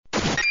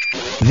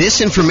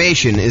This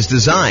information is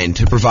designed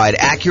to provide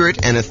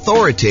accurate and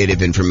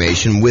authoritative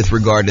information with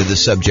regard to the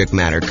subject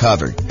matter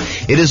covered.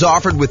 It is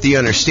offered with the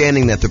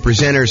understanding that the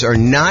presenters are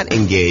not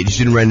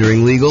engaged in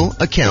rendering legal,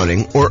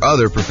 accounting, or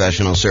other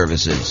professional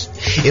services.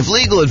 If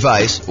legal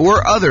advice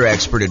or other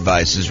expert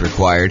advice is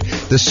required,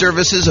 the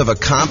services of a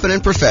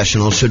competent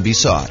professional should be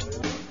sought.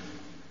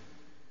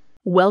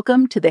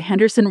 Welcome to the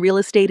Henderson Real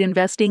Estate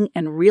Investing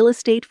and Real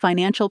Estate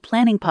Financial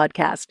Planning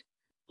Podcast.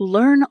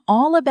 Learn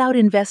all about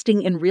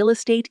investing in real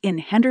estate in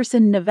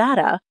Henderson,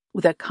 Nevada,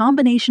 with a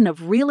combination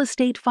of real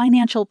estate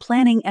financial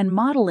planning and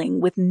modeling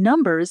with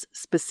numbers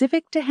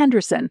specific to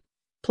Henderson,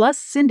 plus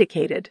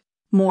syndicated,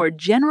 more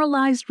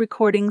generalized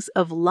recordings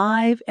of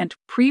live and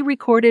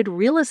pre-recorded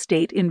real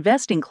estate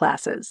investing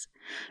classes,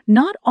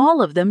 not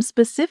all of them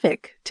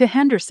specific to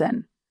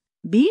Henderson.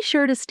 Be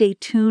sure to stay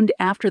tuned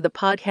after the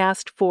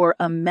podcast for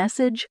a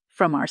message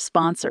from our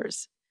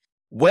sponsors.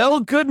 Well,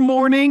 good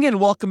morning and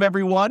welcome,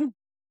 everyone.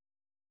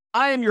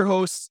 I am your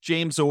host,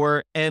 James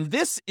Orr, and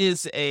this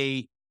is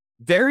a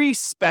very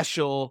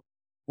special,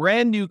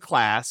 brand new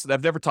class that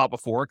I've never taught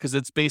before because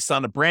it's based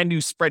on a brand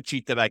new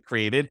spreadsheet that I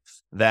created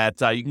that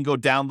you can go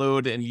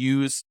download and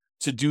use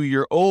to do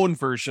your own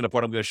version of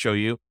what I'm going to show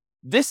you.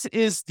 This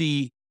is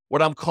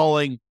what I'm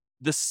calling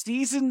the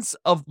Seasons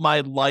of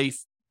My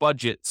Life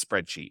budget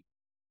spreadsheet.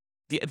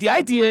 The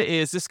idea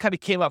is this kind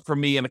of came up for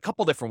me in a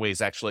couple different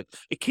ways, actually.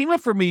 It came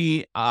up for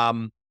me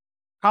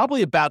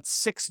probably about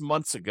 6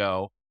 months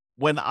ago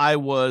when I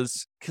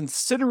was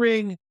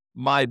considering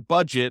my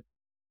budget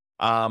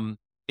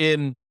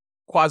in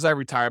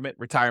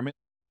quasi-retirement.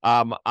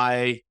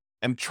 I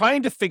am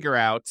trying to figure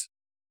out,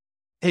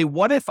 hey,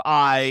 what if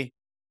I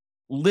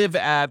live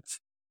at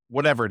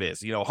whatever it is,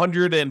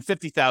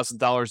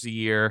 $150,000 a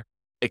year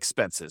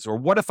expenses, or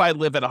what if I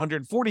live at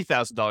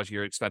 $140,000 a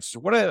year expenses, or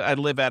what if I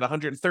live at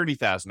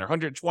 $130,000 or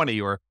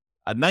 120 or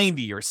a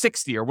 90 or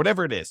 60 or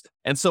whatever it is.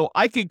 And so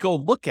I could go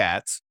look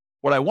at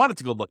what I wanted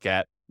to go look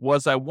at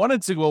was I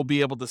wanted to go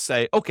be able to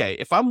say, okay,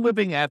 if I'm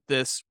living at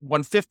this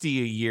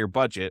 $150 a year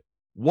budget,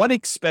 what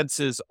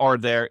expenses are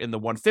there in the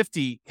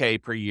 $150K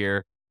per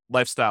year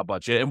lifestyle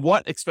budget? And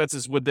what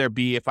expenses would there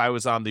be if I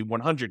was on the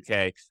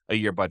 $100K a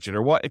year budget?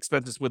 Or what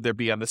expenses would there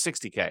be on the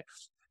 $60K?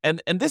 And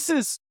this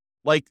is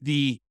like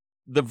the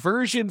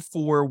version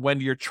for when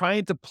you're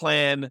trying to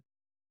plan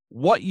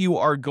what you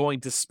are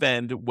going to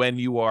spend when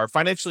you are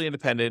financially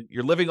independent,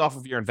 you're living off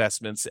of your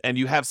investments, and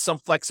you have some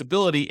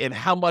flexibility in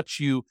how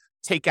much you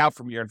take out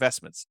from your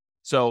investments.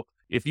 So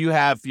if you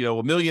have,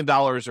 $1 million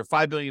or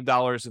 $5 million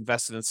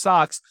invested in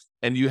stocks,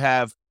 and you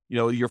have,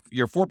 your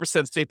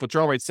 4% state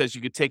withdrawal rate says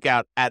you could take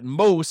out at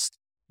most,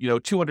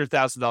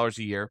 $200,000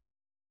 a year.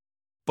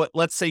 But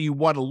let's say you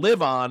want to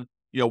live on,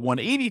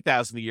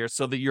 $180,000 a year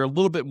so that you're a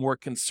little bit more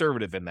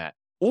conservative in that.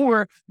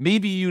 Or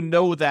maybe you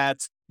know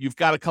that you've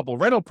got a couple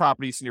rental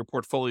properties in your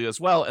portfolio as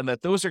well, and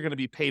that those are going to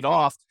be paid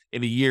off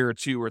in a year or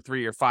 2 or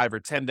 3 or 5 or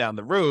 10 down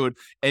the road.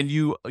 And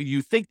you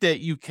think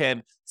that you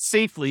can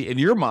safely, in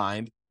your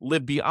mind,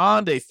 live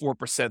beyond a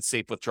 4%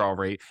 safe withdrawal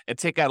rate and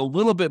take out a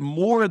little bit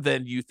more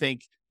than you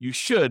think you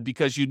should,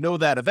 because you know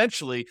that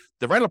eventually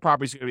the rental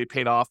properties are going to be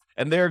paid off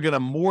and they're going to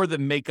more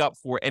than make up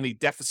for any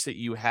deficit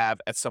you have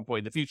at some point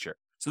in the future.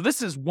 So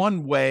this is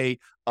one way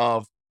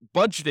of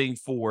budgeting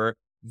for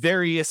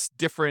various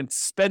different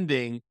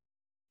spending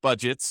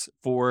budgets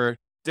for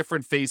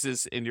different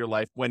phases in your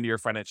life when you're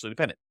financially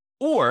independent.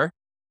 Or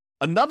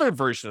another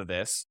version of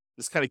this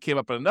kind of came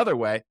up in another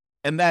way,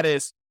 and that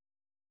is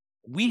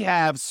we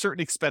have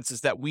certain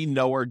expenses that we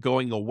know are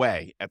going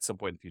away at some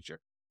point in the future.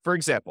 For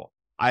example,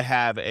 I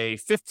have a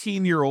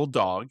 15-year-old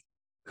dog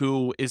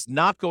who is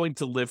not going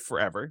to live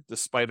forever,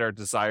 despite our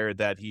desire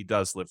that he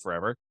does live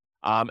forever.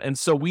 And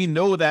so we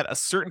know that a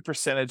certain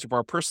percentage of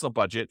our personal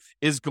budget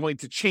is going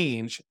to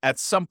change at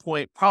some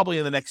point, probably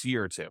in the next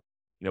year or two.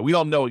 We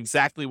don't know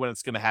exactly when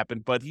it's going to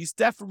happen, but he's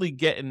definitely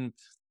getting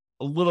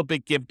a little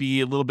bit gimpy,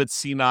 a little bit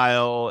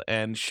senile,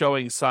 and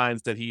showing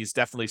signs that he's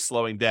definitely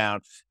slowing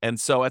down. And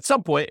so at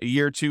some point, a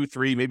year, 2,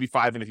 3, maybe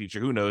 5 in the future,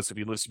 who knows if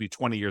he lives to be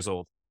 20 years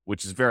old,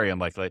 which is very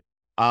unlikely.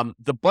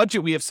 The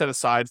budget we have set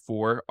aside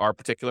for our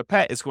particular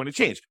pet is going to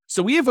change.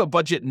 So we have a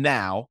budget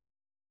now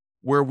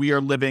where we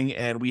are living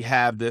and we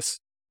have this,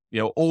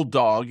 old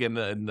dog and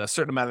a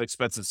certain amount of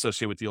expenses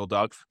associated with the old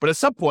dog. But at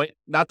some point,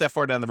 not that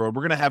far down the road,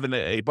 we're going to have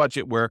a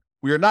budget where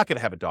we are not going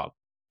to have a dog.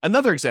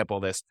 Another example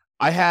of this,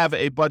 I have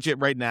a budget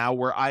right now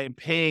where I am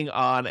paying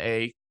on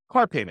a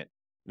car payment.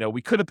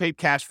 We could have paid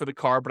cash for the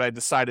car, but I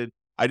decided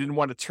I didn't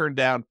want to turn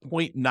down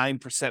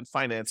 0.9%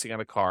 financing on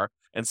a car.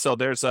 And so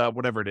there's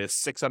whatever it is,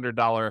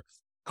 $600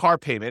 car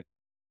payment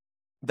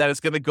that is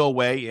going to go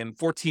away in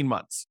 14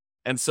 months.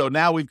 And so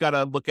now we've got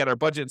to look at our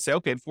budget and say,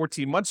 okay, in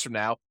 14 months from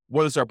now,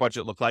 what does our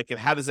budget look like? And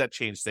how does that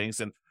change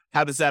things? And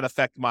how does that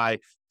affect my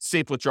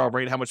safe withdrawal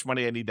rate, how much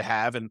money I need to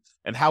have, and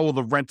how will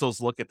the rentals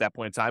look at that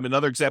point in time?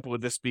 Another example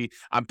would this be,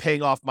 I'm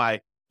paying off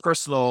my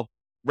personal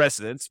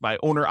residence, my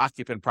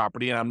owner-occupant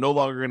property, and I'm no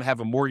longer going to have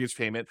a mortgage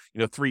payment,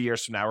 3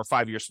 years from now or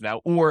 5 years from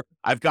now. Or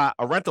I've got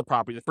a rental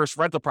property. The first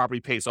rental property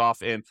pays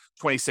off in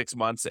 26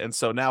 months, and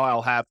so now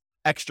I'll have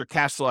extra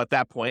cash flow at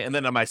that point. And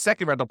then on my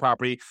second rental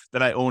property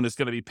that I own is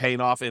going to be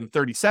paying off in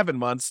 37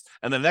 months.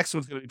 And the next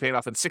one's going to be paying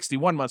off in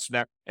 61 months from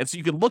now. And so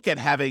you can look at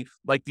having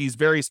like these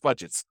various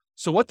budgets.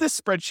 So what this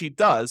spreadsheet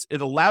does,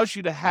 it allows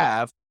you to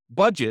have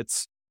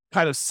budgets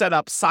kind of set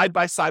up side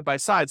by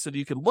side so that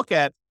you can look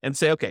at and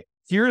say, okay,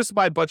 here's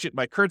my budget,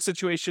 my current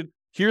situation.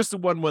 Here's the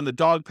one when the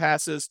dog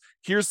passes.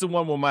 Here's the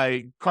one when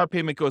my car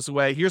payment goes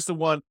away. Here's the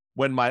one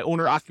when my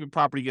owner-occupant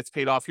property gets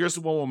paid off. Here's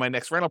the one when my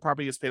next rental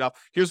property gets paid off.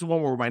 Here's the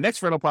one where my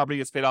next rental property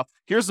gets paid off.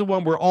 Here's the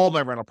one where all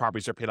my rental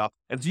properties are paid off.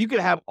 And so you can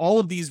have all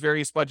of these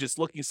various budgets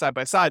looking side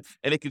by side,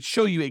 and it can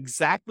show you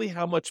exactly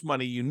how much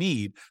money you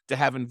need to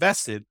have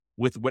invested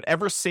with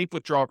whatever safe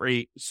withdrawal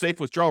rate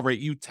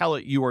you tell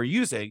it you are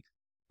using.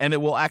 And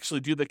it will actually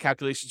do the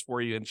calculations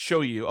for you and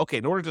show you, okay,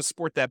 in order to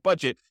support that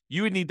budget,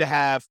 you would need to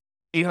have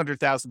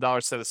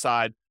 $800,000 set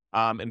aside,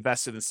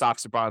 invested in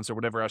stocks or bonds or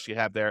whatever else you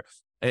have there,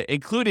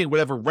 including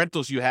whatever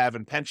rentals you have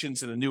and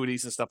pensions and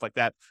annuities and stuff like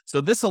that. So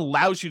this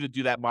allows you to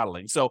do that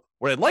modeling. So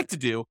what I'd like to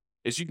do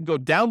is you can go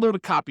download a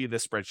copy of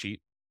this spreadsheet.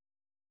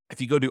 If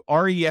you go to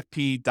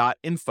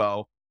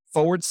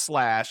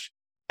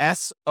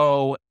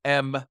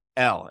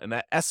refp.info/SOML, and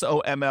that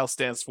SOML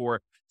stands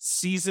for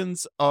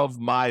Seasons of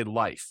My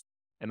Life.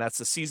 And that's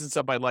the Seasons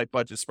of My Life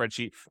budget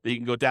spreadsheet that you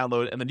can go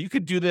download. And then you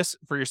could do this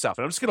for yourself.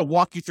 And I'm just going to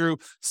walk you through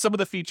some of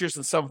the features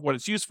and some of what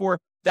it's used for.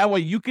 That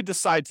way you could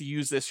decide to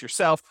use this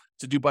yourself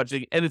to do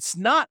budgeting. And it's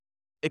not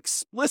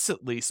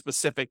explicitly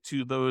specific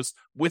to those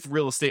with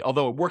real estate,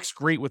 although it works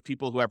great with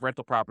people who have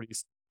rental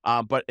properties.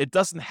 But it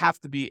doesn't have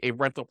to be a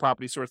rental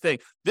property sort of thing.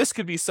 This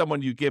could be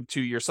someone you give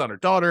to your son or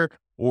daughter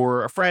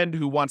or a friend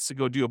who wants to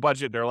go do a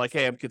budget. They're like,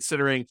 hey, I'm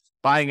considering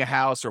buying a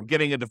house, or I'm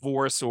getting a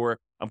divorce, or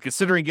I'm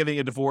considering getting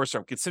a divorce, or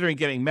I'm considering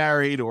getting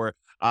married, or,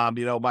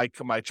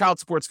 my child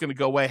support's going to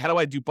go away. How do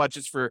I do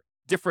budgets for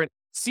different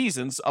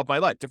seasons of my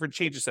life, different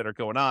changes that are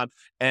going on?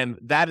 And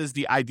that is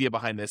the idea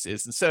behind this,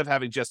 is instead of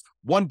having just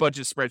one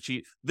budget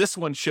spreadsheet, this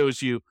one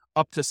shows you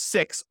up to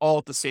 6 all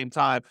at the same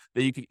time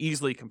that you can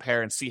easily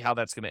compare and see how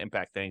that's going to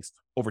impact things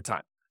over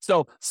time.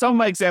 So some of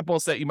my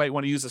examples that you might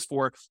want to use this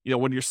for,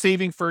 when you're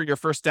saving for your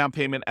first down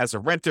payment as a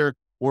renter,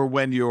 or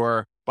when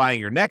you're buying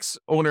your next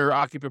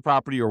owner-occupant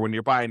property, or when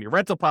you're buying your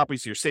rental property,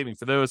 so you're saving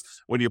for those.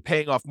 When you're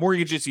paying off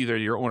mortgages, either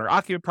your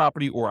owner-occupant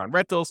property or on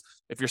rentals.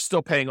 If you're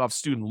still paying off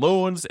student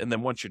loans, and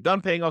then once you're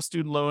done paying off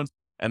student loans,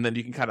 and then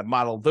you can kind of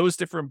model those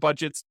different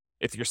budgets.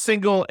 If you're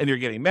single and you're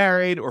getting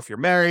married, or if you're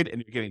married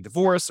and you're getting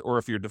divorced, or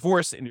if you're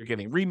divorced and you're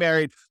getting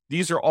remarried,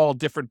 these are all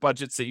different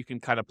budgets that you can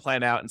kind of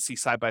plan out and see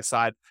side by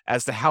side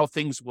as to how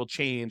things will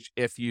change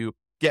if you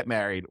get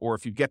married, or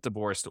if you get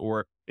divorced,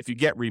 or if you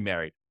get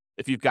remarried.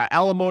 If you've got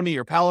alimony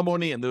or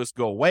palimony and those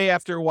go away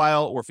after a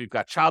while, or if you've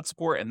got child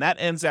support and that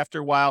ends after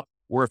a while,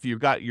 or if you've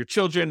got your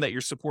children that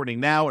you're supporting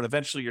now and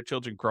eventually your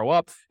children grow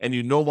up and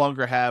you no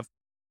longer have,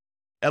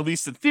 at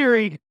least in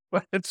theory,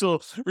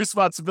 financial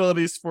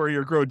responsibilities for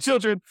your grown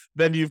children,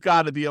 then you've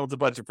got to be able to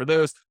budget for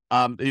those.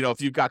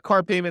 If you've got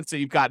car payments that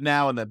you've got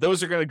now and then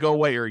those are going to go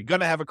away, or you're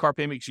going to have a car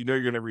payment because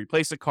you're going to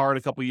replace a car in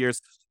a couple of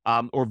years,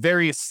 or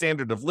various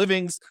standard of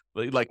livings,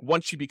 like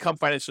once you become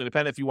financially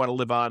independent, if you want to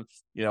live on,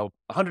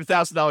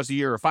 $100,000 a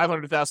year, or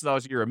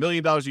 $500,000 a year, $1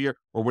 million a year,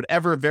 or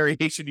whatever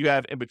variation you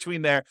have in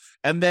between there.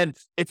 And then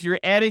if you're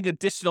adding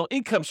additional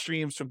income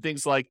streams from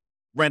things like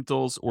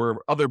rentals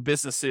or other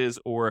businesses,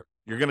 or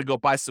you're going to go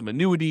buy some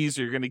annuities,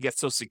 or you're going to get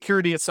Social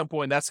Security at some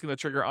point, that's going to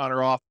trigger on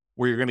or off,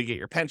 where you're going to get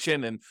your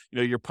pension, and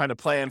you're kind of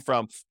plan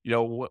from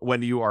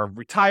when you are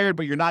retired,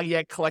 but you're not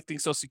yet collecting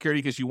Social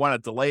Security because you want to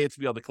delay it to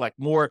be able to collect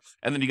more,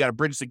 and then you got to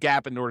bridge the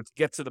gap in order to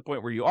get to the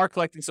point where you are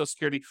collecting Social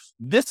Security.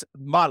 This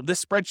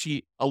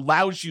spreadsheet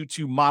allows you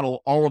to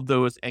model all of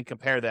those and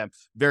compare them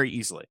very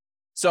easily.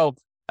 So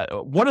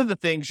one of the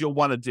things you'll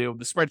want to do,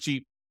 the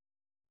spreadsheet.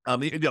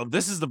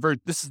 This is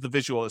the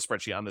visual of the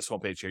spreadsheet on this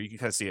homepage here. You can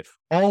kind of see it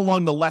all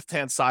along the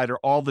left-hand side are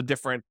all the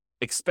different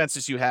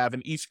expenses you have,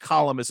 and each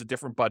column is a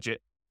different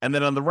budget. And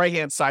then on the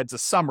right-hand side is a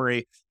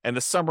summary, and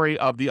the summary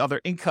of the other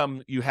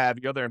income you have,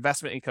 your other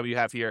investment income you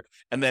have here.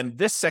 And then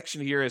this section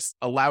here is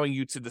allowing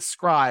you to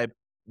describe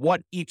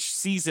what each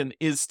season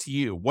is to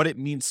you, what it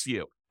means to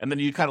you. And then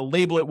you kind of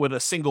label it with a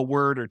single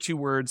word or 2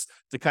 words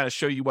to kind of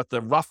show you what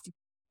the rough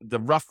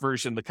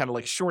version, the kind of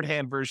like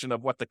shorthand version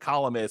of what the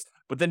column is.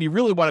 But then you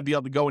really want to be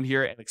able to go in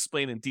here and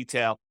explain in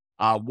detail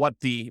what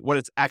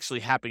is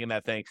actually happening in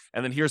that thing.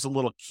 And then here's a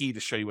little key to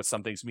show you what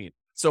some things mean.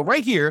 So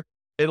right here,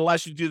 it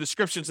allows you to do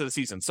descriptions of the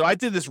season. So I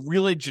did this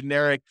really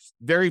generic,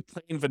 very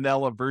plain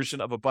vanilla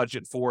version of a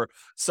budget for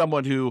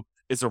someone who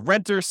is a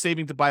renter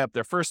saving to buy up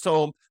their first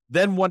home.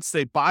 Then once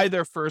they buy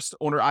their first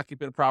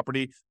owner-occupant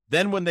property,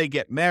 then when they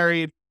get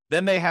married,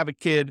 then they have a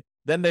kid,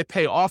 then they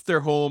pay off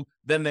their home,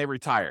 then they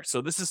retire. So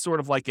this is sort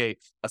of like a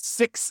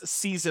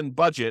 6-season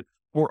budget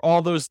for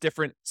all those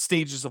different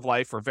stages of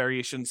life, or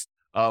variations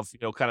of,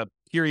 kind of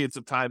periods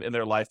of time in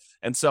their life.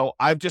 And so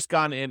I've just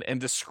gone in and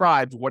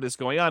described what is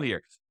going on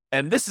here.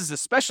 And this is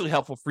especially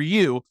helpful for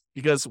you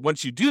because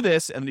once you do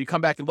this and you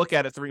come back and look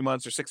at it 3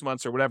 months or 6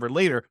 months or whatever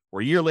later, or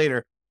a year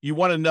later, you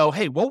want to know,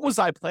 hey, what was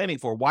I planning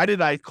for? Why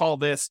did I call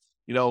this,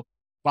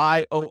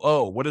 buy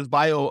OO. What does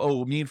buy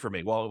OO mean for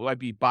me? Well, it might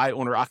be buy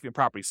owner occupant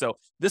property. So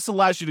this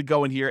allows you to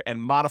go in here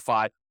and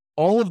modify.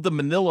 All of the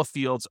manila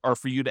fields are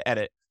for you to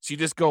edit. So you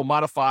just go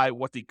modify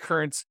what the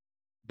current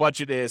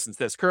budget is. It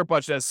says current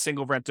budget as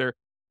single renter,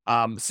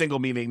 single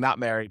meaning not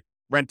married,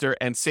 renter,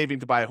 and saving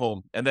to buy a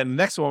home. And then the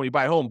next one, when you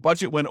buy a home,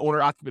 budget when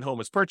owner occupant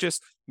home is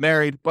purchased,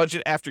 married,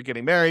 budget after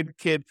getting married,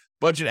 kid,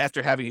 budget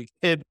after having a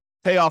kid,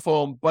 pay off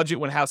home, budget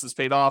when house is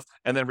paid off,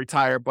 and then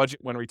retire, budget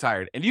when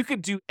retired. And you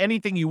can do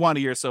anything you want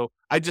here. So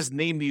I just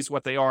named these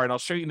what they are, and I'll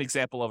show you an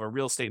example of a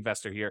real estate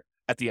investor here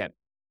at the end.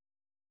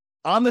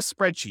 On the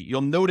spreadsheet,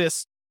 you'll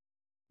notice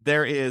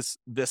there is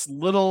this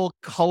little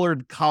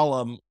colored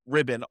column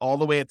ribbon all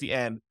the way at the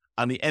end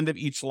on the end of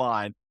each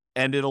line,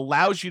 and it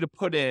allows you to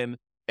put in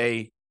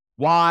a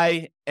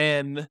Y,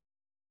 N,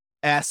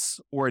 S,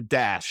 or a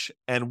dash.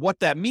 And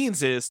what that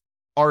means is,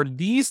 are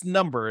these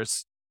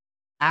numbers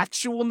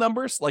actual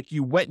numbers, like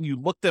you went and you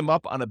looked them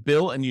up on a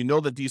bill and you know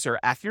that these are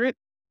accurate?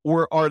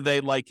 Or are they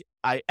like,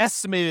 I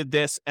estimated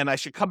this and I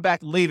should come back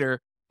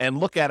later and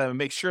look at them and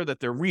make sure that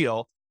they're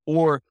real?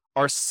 Or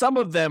are some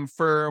of them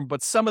firm,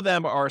 but some of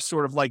them are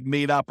sort of like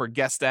made up or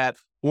guessed at,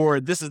 or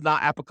this is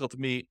not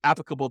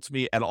applicable to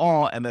me at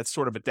all, and that's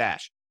sort of a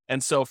dash.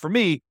 And so for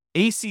me,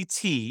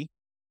 ACT,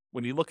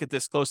 when you look at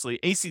this closely,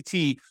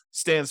 ACT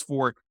stands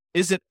for,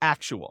 is it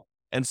actual?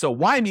 And so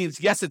Y means,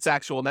 yes, it's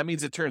actual. And that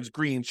means it turns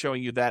green,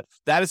 showing you that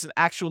that is an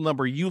actual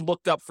number you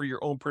looked up for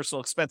your own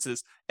personal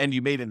expenses and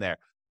you made in there.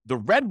 The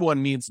red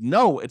one means,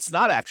 no, it's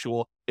not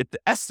actual. It's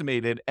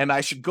estimated. And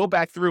I should go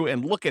back through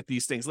and look at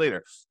these things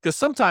later. Because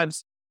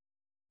sometimes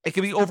it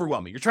can be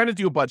overwhelming. You're trying to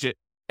do a budget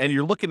and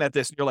you're looking at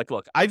this and you're like,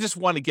 look, I just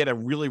want to get a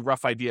really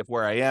rough idea of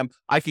where I am.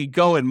 I can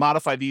go and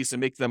modify these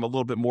and make them a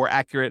little bit more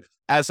accurate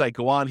as I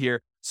go on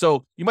here.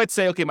 So you might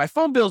say, okay, my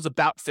phone bill is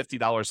about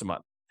 $50 a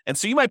month. And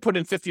so you might put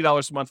in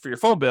 $50 a month for your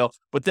phone bill,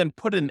 but then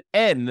put an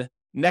N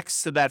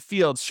next to that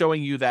field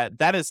showing you that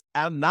that is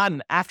not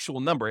an actual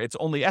number. It's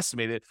only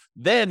estimated.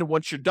 Then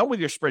once you're done with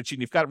your spreadsheet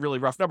and you've got really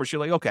rough numbers, you're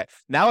like, okay,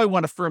 now I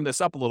want to firm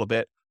this up a little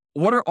bit.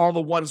 What are all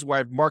the ones where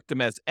I've marked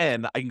them as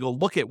N? I can go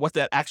look at what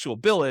that actual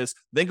bill is,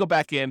 then go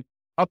back in,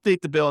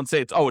 update the bill and say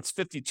it's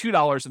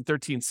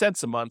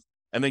 $52.13 a month.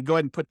 And then go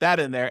ahead and put that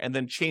in there and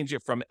then change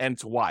it from N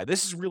to Y.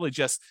 This is really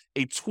just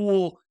a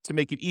tool to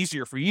make it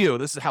easier for you.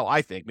 This is how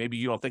I think. Maybe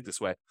you don't think this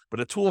way,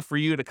 but a tool for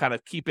you to kind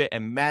of keep it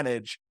and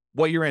manage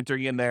what you're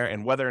entering in there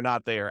and whether or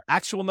not they are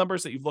actual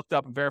numbers that you've looked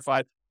up and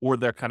verified or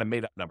they're kind of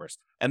made up numbers.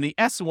 And the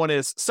S one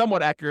is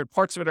somewhat accurate.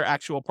 Parts of it are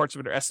actual, parts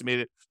of it are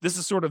estimated. This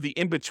is sort of the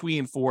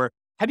in-between for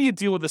how do you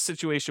deal with a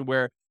situation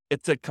where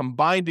it's a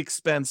combined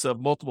expense of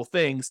multiple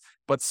things,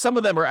 but some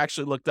of them are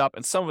actually looked up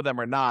and some of them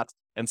are not.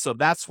 And so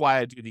that's why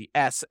I do the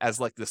S as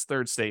like this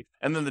third state.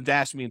 And then the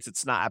dash means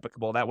it's not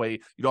applicable. That way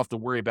you don't have to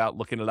worry about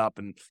looking it up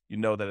and you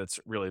know that it's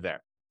really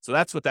there. So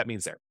that's what that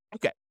means there.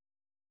 Okay.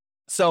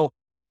 So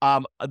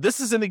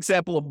this is an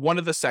example of one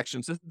of the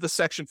sections. This is the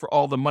section for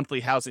all the monthly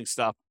housing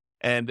stuff.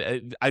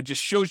 And I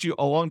just showed you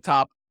along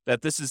top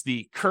that this is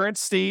the current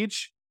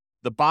stage,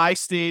 the buy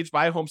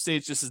home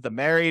stage. This is the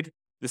married.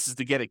 This is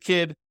to get a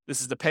kid.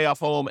 This is to pay off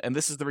home. And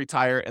this is the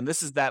retire. And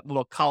this is that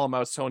little column I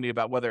was telling you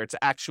about, whether it's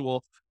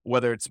actual,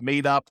 whether it's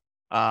made up,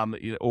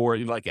 or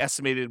like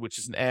estimated, which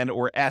is an N,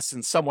 or S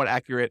and somewhat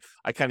accurate.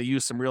 I kind of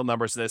use some real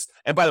numbers in this.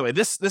 And by the way,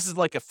 this is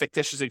like a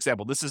fictitious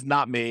example. This is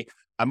not me.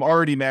 I'm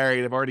already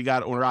married. I've already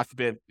got owner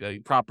occupant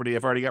property.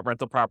 I've already got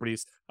rental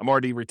properties. I'm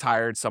already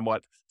retired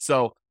somewhat.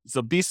 So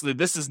basically,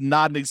 this is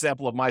not an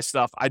example of my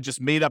stuff. I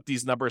just made up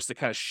these numbers to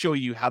kind of show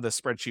you how the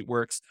spreadsheet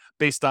works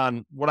based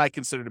on what I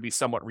consider to be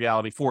somewhat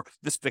reality for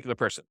this particular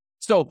person.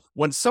 So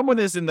when someone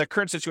is in the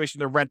current situation,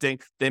 they're renting,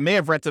 they may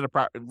have rented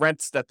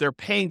rents that they're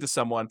paying to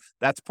someone.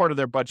 That's part of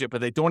their budget, but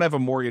they don't have a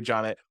mortgage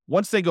on it.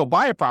 Once they go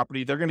buy a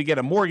property, they're going to get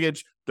a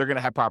mortgage. They're going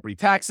to have property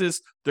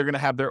taxes. They're going to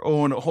have their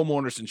own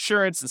homeowner's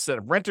insurance instead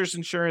of renter's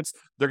insurance.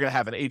 They're going to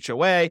have an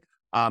HOA.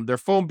 Their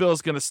phone bill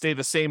is going to stay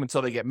the same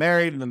until they get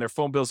married, and then their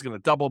phone bill is going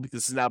to double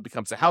because it now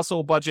becomes a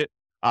household budget.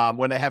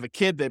 When they have a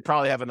kid, they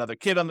probably have another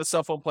kid on the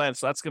cell phone plan,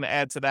 so that's going to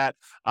add to that.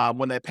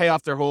 When they pay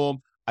off their home,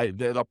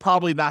 they'll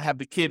probably not have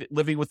the kid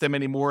living with them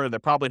anymore.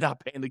 They're probably not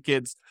paying the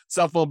kid's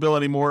cell phone bill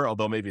anymore,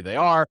 although maybe they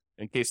are,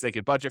 in case they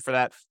could budget for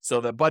that. So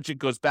the budget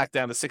goes back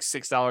down to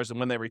 $66, and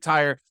when they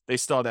retire, they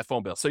still have that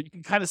phone bill. So you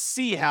can kind of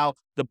see how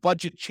the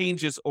budget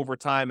changes over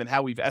time and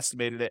how we've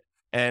estimated it.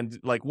 And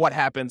like what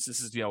happens, this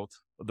is,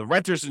 the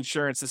renter's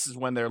insurance. This is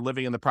when they're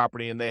living in the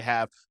property and they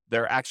have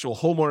their actual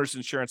homeowner's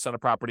insurance on a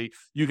property.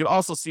 You can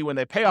also see when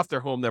they pay off their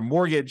home, their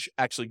mortgage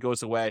actually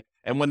goes away.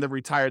 And when they're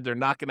retired, they're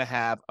not going to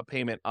have a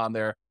payment on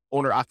their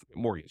owner-occupant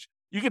mortgage.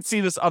 You can see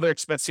this other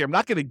expense here. I'm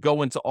not going to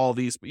go into all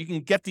these, but you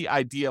can get the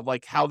idea of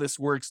like how this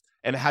works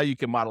and how you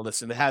can model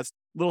this. And it has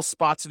little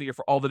spots in here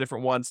for all the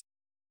different ones.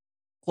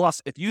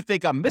 Plus, if you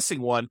think I'm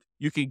missing one,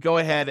 you can go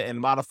ahead and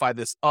modify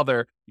this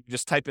other. You can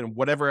just type in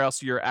whatever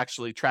else you're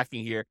actually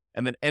tracking here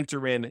and then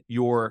enter in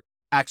your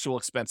actual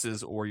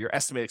expenses or your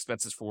estimated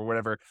expenses for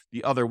whatever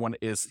the other one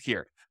is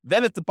here.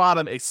 Then at the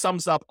bottom, it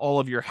sums up all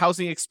of your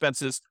housing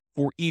expenses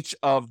for each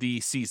of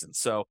the seasons.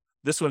 So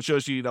this one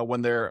shows you,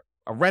 when they're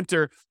a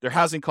renter, their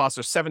housing costs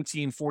are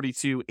 17,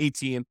 42,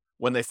 18.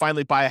 When they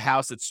finally buy a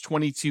house, it's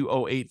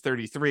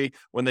 220833.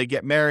 When they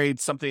get married,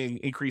 something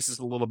increases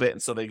a little bit,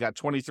 and so they got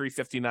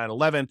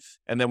 235911.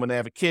 And then when they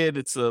have a kid,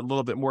 it's a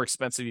little bit more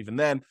expensive even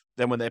then.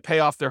 Then when they pay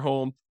off their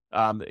home,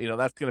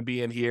 that's going to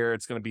be in here.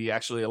 It's going to be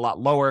actually a lot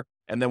lower.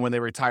 And then when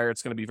they retire,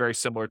 it's going to be very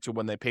similar to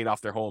when they paid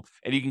off their home.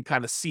 And you can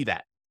kind of see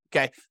that.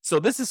 Okay. So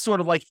this is sort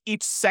of like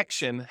each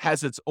section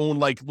has its own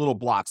like little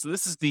block. So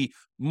this is the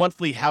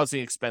monthly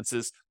housing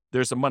expenses.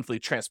 There's a monthly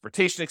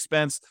transportation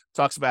expense,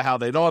 talks about how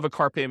they don't have a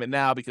car payment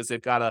now because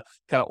they've got a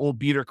kind of old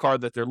beater car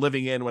that they're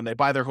living in. When they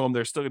buy their home,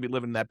 they're still going to be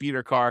living in that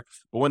beater car.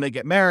 But when they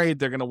get married,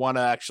 they're going to want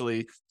to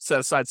actually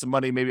set aside some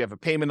money, maybe have a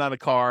payment on a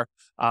car.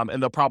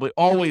 And they'll probably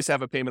always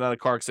have a payment on a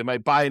car because they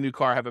might buy a new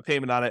car, have a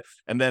payment on it.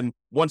 And then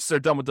once they're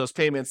done with those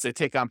payments, they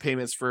take on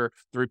payments for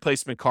the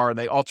replacement car and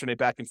they alternate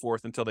back and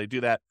forth until they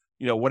do that.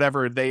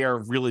 Whatever they are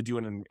really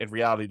doing in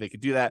reality, they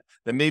could do that.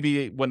 Then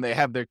maybe when they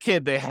have their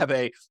kid, they have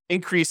a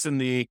increase in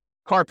the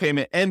car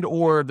payment and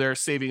or they're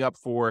saving up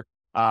for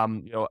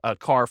a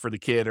car for the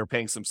kid or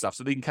paying some stuff.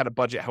 So they can kind of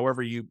budget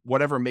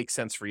whatever makes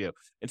sense for you.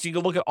 And so you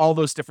can look at all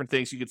those different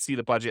things. You can see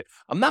the budget.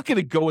 I'm not going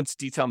to go into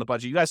detail on the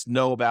budget. You guys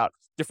know about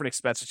different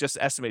expenses. Just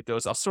estimate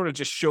those. I'll sort of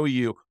just show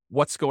you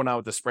what's going on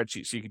with the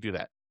spreadsheet so you can do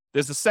that.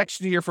 There's a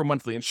section here for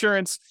monthly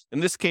insurance. In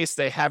this case,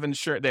 they have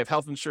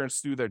health insurance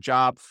through their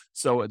job.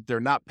 So they're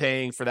not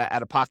paying for that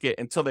out of pocket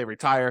until they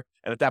retire.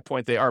 And at that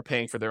point, they are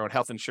paying for their own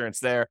health insurance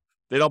there.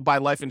 They don't buy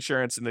life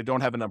insurance and they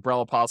don't have an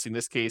umbrella policy in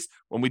this case.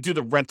 When we do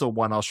the rental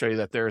one, I'll show you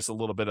that there's a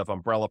little bit of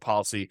umbrella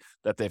policy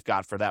that they've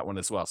got for that one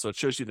as well. So it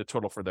shows you the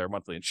total for their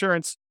monthly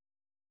insurance.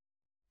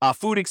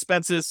 Food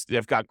expenses,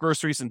 they've got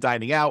groceries and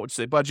dining out, which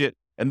they budget.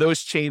 And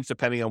those change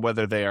depending on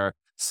whether they are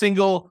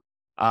single,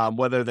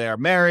 whether they are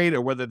married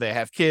or whether they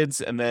have kids.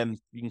 And then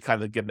you can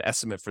kind of get an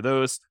estimate for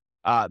those.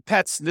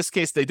 Pets, in this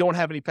case, they don't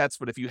have any pets,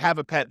 but if you have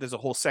a pet, there's a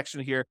whole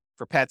section here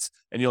for pets.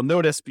 And you'll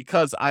notice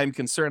because I'm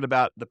concerned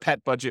about the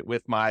pet budget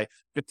with my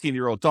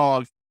 15-year-old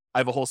dog, I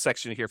have a whole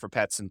section here for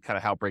pets and kind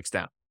of how it breaks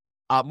down.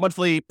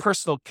 Monthly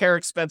personal care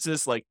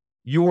expenses like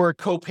your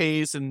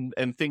co-pays and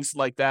things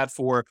like that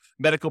for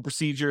medical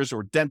procedures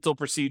or dental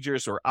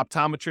procedures or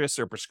optometrists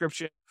or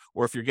prescription,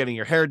 or if you're getting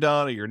your hair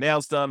done or your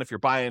nails done, if you're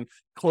buying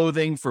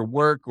clothing for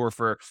work or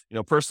for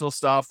personal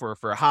stuff or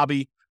for a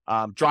hobby.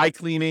 Dry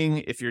cleaning,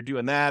 if you're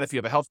doing that, if you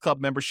have a health club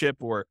membership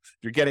or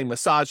you're getting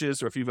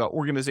massages or if you've got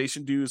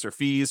organization dues or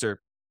fees or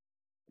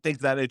things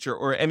of that nature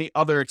or any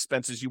other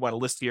expenses you want to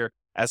list here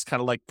as kind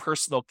of like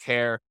personal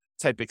care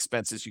type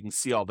expenses, you can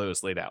see all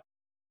those laid out.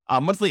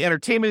 Monthly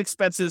entertainment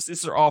expenses,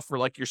 these are all for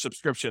like your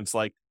subscriptions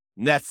like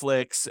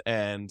Netflix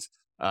and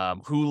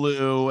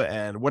Hulu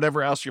and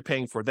whatever else you're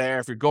paying for there.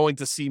 If you're going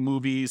to see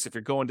movies, if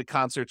you're going to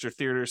concerts or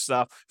theater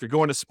stuff, if you're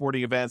going to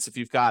sporting events,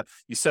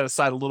 you set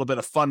aside a little bit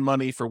of fun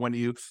money for when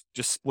you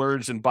just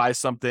splurge and buy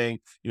something,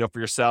 for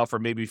yourself or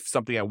maybe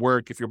something at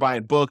work, if you're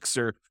buying books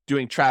or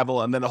doing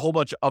travel, and then a whole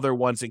bunch of other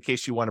ones in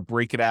case you want to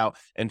break it out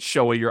and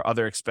show where your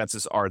other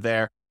expenses are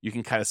there. You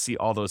can kind of see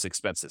all those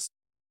expenses.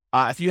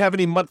 If you have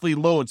any monthly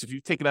loans, if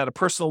you've taken out a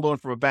personal loan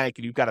from a bank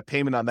and you've got a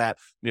payment on that,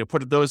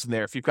 put those in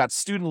there. If you've got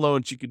student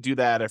loans, you could do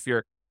that. If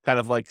you're kind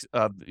of like,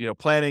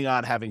 planning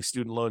on having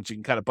student loans, you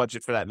can kind of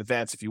budget for that in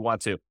advance if you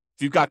want to. If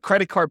you've got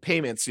credit card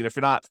payments, if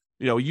you're not,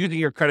 using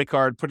your credit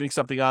card, putting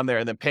something on there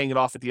and then paying it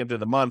off at the end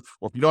of the month,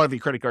 or if you don't have any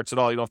credit cards at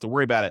all, you don't have to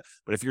worry about it.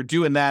 But if you're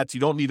doing that, you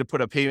don't need to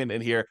put a payment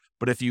in here.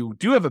 But if you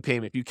do have a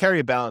payment, if you carry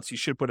a balance, you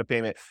should put a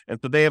payment. And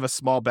so they have a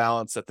small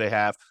balance that they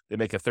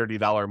make a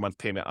 $30 a month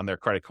payment on their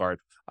credit card.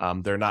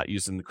 They're not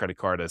using the credit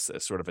card as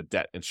sort of a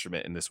debt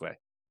instrument in this way.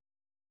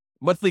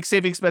 Monthly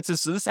saving expenses.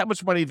 So this is how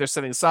much money they're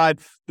setting aside.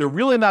 They're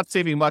really not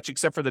saving much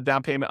except for the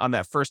down payment on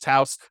that first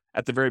house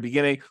at the very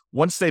beginning.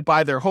 Once they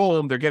buy their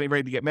home, they're getting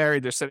ready to get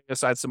married. They're setting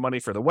aside some money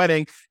for the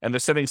wedding, and they're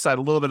setting aside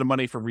a little bit of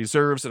money for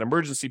reserves and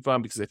emergency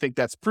fund because they think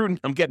that's prudent.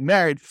 I'm getting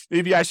married.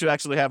 Maybe I should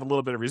actually have a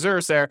little bit of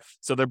reserves there.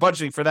 So they're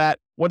budgeting for that.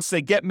 Once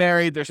they get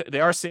married,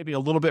 they are saving a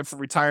little bit for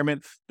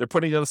retirement. They're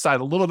putting aside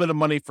a little bit of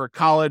money for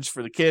college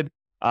for the kid.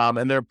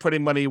 And they're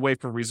putting money away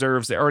for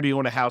reserves. They already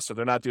own a house, so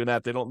they're not doing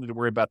that. They don't need to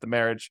worry about the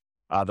marriage,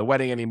 the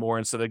wedding anymore.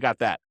 And so they got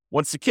that.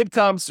 Once the kid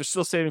comes, they're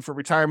still saving for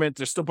retirement.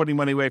 They're still putting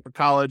money away for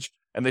college,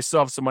 and they still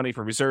have some money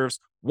for reserves.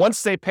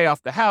 Once they pay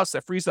off the house,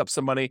 that frees up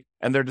some money,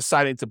 and they're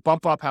deciding to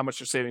bump up how much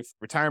they're saving for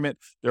retirement.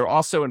 They're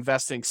also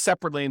investing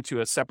separately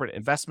into a separate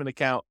investment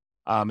account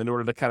in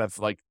order to kind of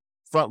like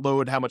front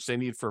load how much they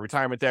need for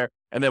retirement there.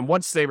 And then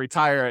once they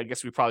retire, I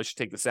guess we probably should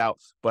take this out,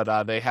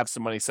 but they have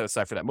some money set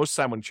aside for that. Most of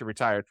the time when you're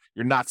retired,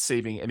 you're not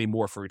saving any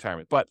more for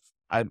retirement. But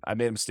I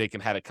made a mistake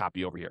and had a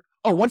copy over here.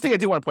 Oh, one thing I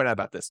do want to point out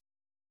about this.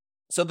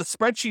 So the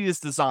spreadsheet is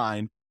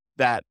designed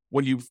that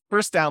when you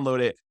first download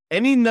it,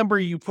 any number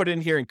you put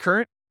in here in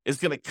current is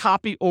going to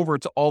copy over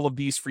to all of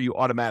these for you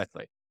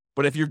automatically.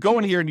 But if you're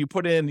going here and you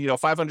put in,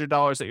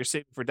 $500 that you're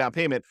saving for down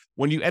payment,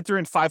 when you enter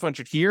in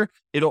 500 here,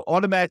 it'll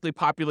automatically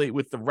populate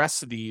with the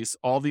rest of these,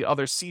 all the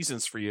other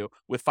seasons for you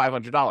with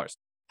 $500.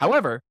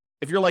 However,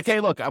 If you're like, hey,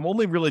 look, I'm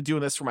only really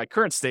doing this for my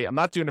current state, I'm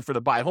not doing it for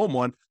the buy home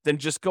one, then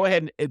just go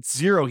ahead and it's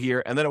 0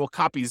 here, and then it will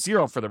copy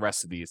 0 for the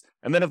rest of these.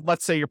 And then if,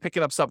 let's say you're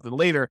picking up something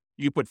later,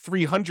 you put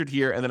 300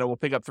 here, and then it will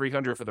pick up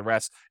 300 for the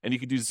rest, and you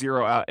can do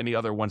 0 out any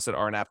other ones that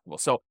aren't applicable.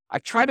 So I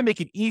try to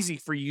make it easy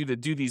for you to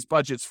do these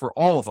budgets for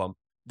all of them.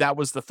 That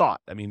was the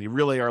thought. I mean, you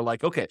really are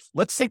like, okay,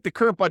 let's take the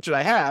current budget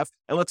I have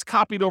and let's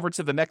copy it over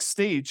to the next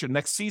stage or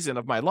next season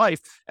of my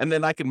life. And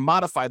then I can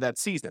modify that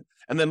season.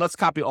 And then let's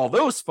copy all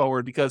those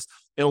forward, because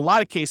in a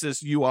lot of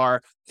cases, you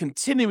are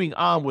continuing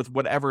on with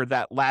whatever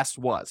that last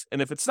was.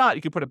 And if it's not,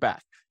 you can put it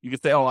back. You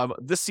can say, oh,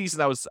 this season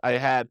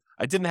I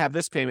didn't have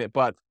this payment,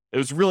 but it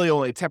was really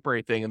only a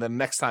temporary thing. And then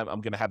next time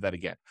I'm going to have that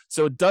again.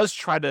 So it does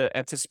try to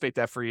anticipate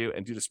that for you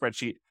and do the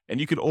spreadsheet,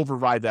 and you can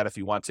override that if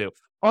you want to.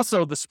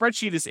 Also, the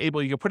spreadsheet is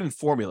able, you can put in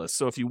formulas.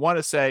 So if you want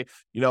to say,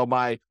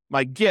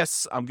 my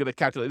gifts, I'm going to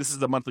calculate, this is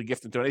the monthly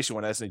gift and donation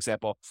one as an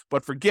example.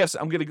 But for gifts,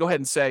 I'm going to go ahead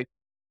and say,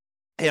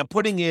 hey, I'm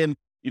putting in,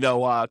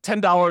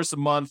 $10 a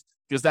month,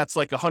 because that's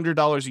like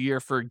 $100 a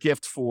year for a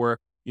gift for,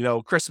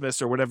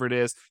 Christmas or whatever it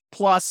is.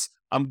 Plus,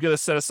 I'm going to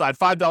set aside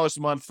 $5 a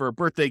month for a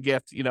birthday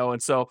gift,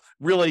 and so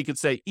really you could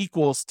say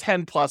equals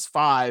 10 plus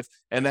 5,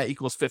 and that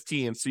equals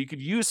 15. So you could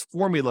use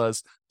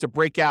formulas to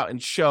break out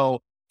and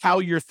show how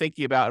you're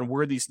thinking about and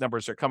where these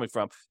numbers are coming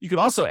from. You can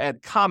also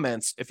add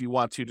comments if you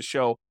want to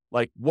show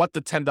like what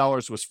the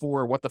 $10 was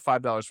for, what the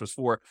 $5 was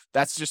for.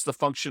 That's just the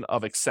function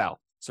of Excel.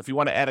 So if you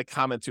want to add a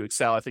comment to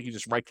Excel, I think you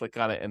just right click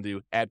on it and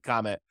do add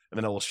comment, and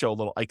then it will show a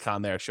little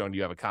icon there showing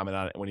you have a comment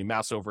on it. And when you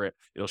mouse over it,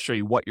 it'll show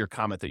you what your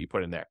comment that you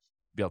put in there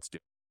be able to do.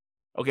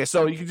 Okay,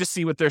 so you can just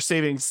see what they're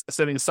setting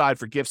aside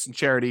for gifts and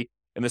charity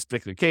in this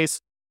particular case.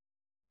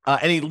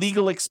 Any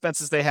legal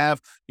expenses they have,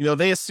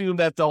 they assume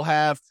that they'll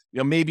have,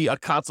 maybe a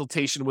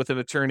consultation with an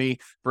attorney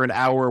for an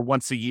hour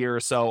once a year or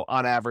so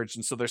on average.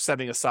 And so they're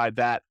setting aside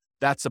that.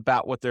 That's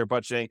about what they're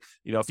budgeting.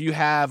 If you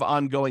have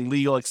ongoing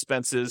legal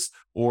expenses,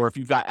 or if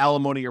you've got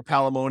alimony or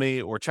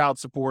palimony or child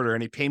support, or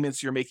any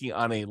payments you're making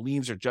on any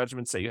liens or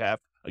judgments that you have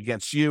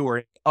against you,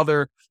 or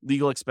other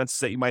legal expenses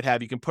that you might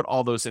have, you can put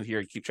all those in here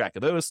and keep track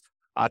of those.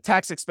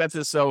 Tax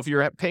expenses. So if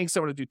you're paying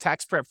someone to do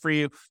tax prep for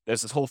you,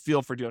 there's this whole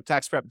field for doing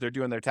tax prep. They're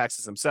doing their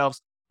taxes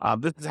themselves.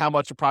 This is how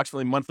much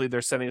approximately monthly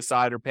they're setting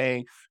aside or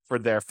paying for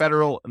their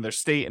federal and their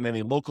state and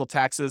any local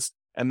taxes.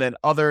 And then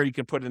other, you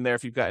can put in there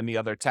if you've got any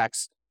other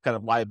tax kind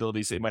of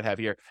liabilities that you might have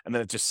here. And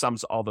then it just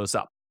sums all those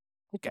up.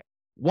 Okay.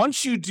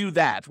 Once you do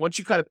that, once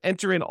you kind of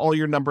enter in all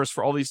your numbers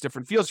for all these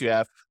different fields you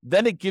have,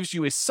 then it gives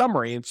you a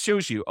summary and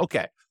shows you,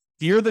 okay,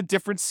 here are the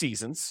different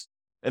seasons.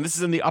 And this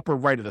is in the upper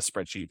right of the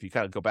spreadsheet. If you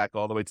kind of go back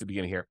all the way to the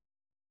beginning here.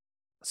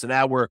 So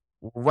now we're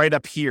right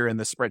up here in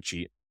the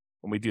spreadsheet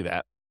when we do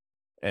that.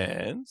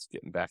 And it's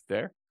getting back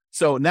there.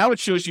 So now it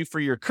shows you for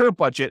your current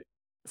budget.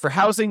 For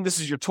housing, this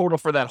is your total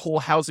for that whole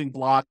housing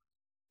block.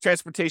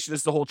 Transportation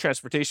is the whole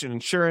transportation,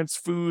 insurance,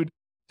 food,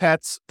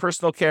 pets,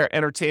 personal care,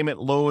 entertainment,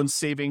 loans,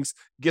 savings,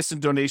 gifts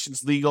and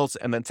donations, legals,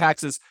 and then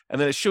taxes. And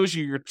then it shows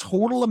you your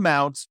total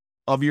amount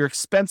of your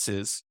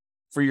expenses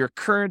for your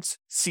current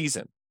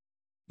season.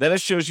 Then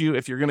it shows you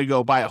if you're going to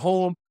go buy a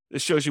home,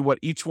 it shows you what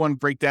each one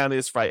breakdown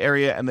is by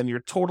area, and then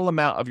your total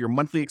amount of your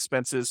monthly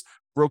expenses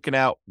broken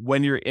out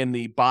when you're in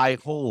the buy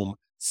home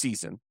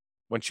season,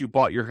 once you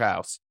bought your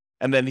house.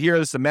 And then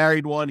here's the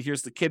married one,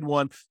 here's the kid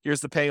one,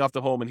 here's the paying off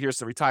the home, and here's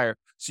the retire.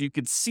 So you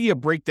can see a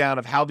breakdown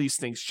of how these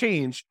things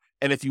change.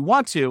 And if you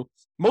want to,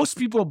 most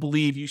people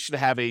believe you should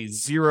have a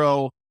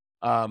 0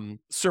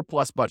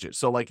 surplus budget.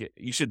 So like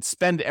you should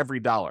spend every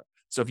dollar.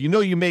 So if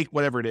you make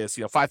whatever it is,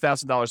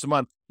 $5,000 a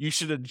month, you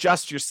should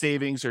adjust your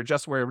savings or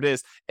adjust wherever it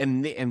is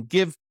and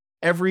give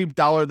every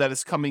dollar that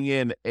is coming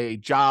in a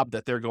job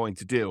that they're going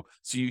to do.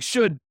 So you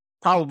should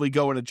probably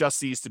go and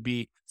adjust these to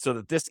be so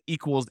that this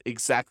equals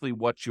exactly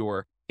what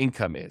your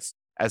income is,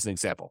 as an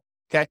example.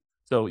 Okay.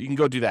 So you can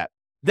go do that.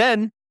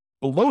 Then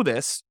below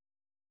this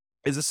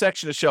is a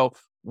section to show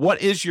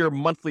what is your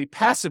monthly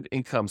passive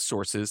income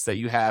sources that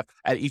you have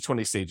at each one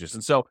of these stages.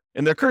 And so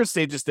in their current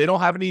stages, they don't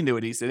have any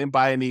annuities. They didn't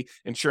buy any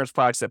insurance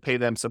products that pay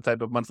them some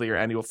type of monthly or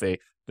annual fee.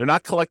 They're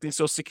not collecting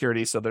Social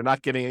Security, so they're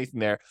not getting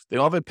anything there. They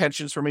don't have any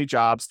pensions from any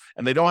jobs,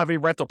 and they don't have any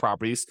rental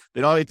properties.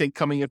 They don't have anything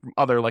coming in from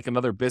like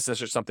another business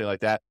or something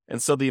like that.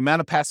 And so the amount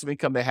of passive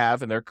income they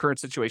have in their current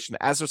situation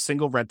as a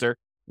single renter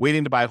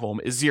waiting to buy a home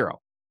is 0.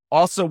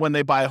 Also, when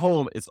they buy a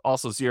home, it's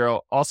also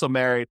 0. Also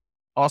married.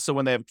 Also,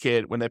 when they have a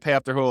kid, when they pay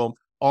off their home,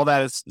 all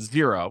that is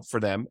 0 for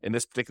them in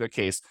this particular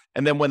case.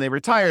 And then when they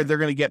retire, they're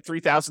going to get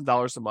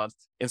 $3,000 a month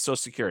in Social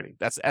Security.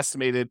 That's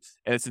estimated,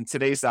 and it's in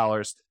today's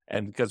dollars.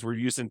 And because we're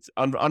using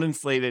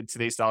uninflated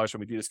today's dollars when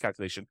we do this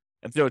calculation.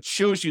 And so it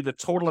shows you the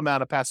total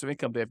amount of passive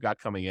income they've got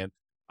coming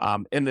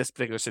in this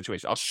particular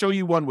situation. I'll show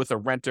you one with a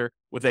renter,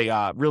 with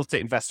a real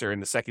estate investor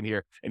in a second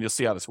here, and you'll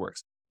see how this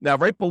works. Now,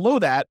 right below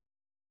that,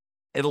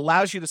 it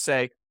allows you to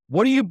say,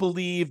 what do you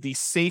believe the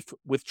safe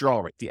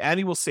withdrawal rate, the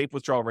annual safe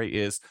withdrawal rate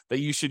is that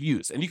you should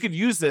use? And you could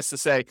use this to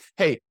say,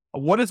 hey,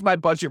 what is my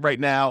budget right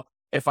now?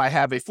 if I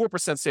have a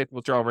 4% safe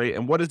withdrawal rate?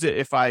 And what is it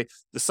if I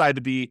decide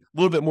to be a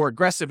little bit more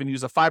aggressive and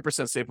use a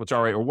 5% safe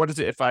withdrawal rate? Or what is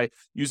it if I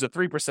use a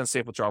 3%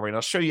 safe withdrawal rate? And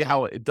I'll show you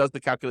how it does the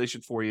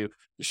calculation for you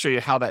to show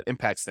you how that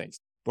impacts things.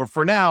 But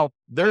for now,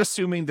 they're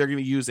assuming they're going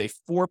to use a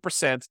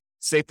 4%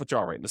 safe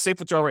withdrawal rate. And the safe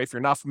withdrawal rate, if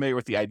you're not familiar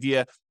with the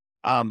idea,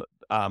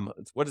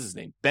 what is his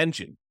name?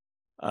 Benjamin.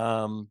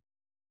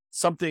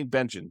 Something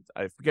Benjamin.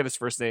 I forget his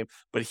first name,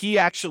 but he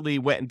actually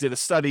went and did a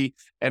study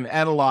and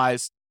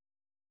analyzed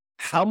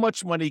how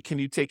much money can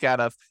you take out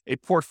of a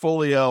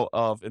portfolio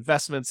of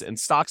investments in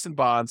stocks and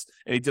bonds.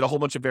 And he did a whole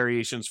bunch of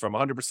variations from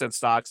 100%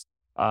 stocks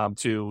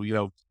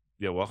to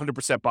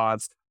 100%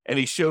 bonds. And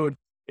he showed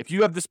if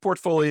you have this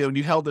portfolio and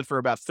you held it for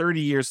about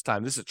 30 years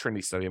time, this is a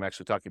Trinity study I'm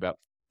actually talking about,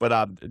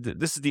 but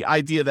this is the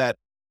idea that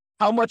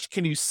how much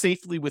can you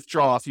safely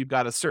withdraw if you've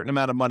got a certain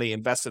amount of money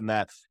invested in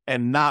that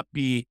and not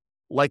be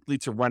likely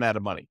to run out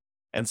of money.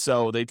 And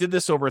so they did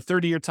this over a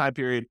 30-year time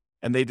period,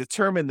 and they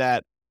determined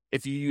that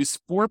if you use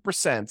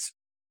 4%,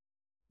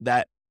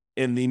 that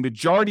in the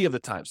majority of the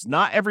times,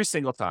 not every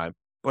single time,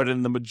 but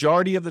in the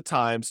majority of the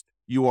times,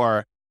 you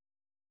are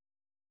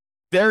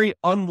very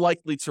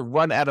unlikely to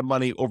run out of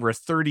money over a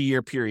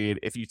 30-year period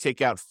if you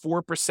take out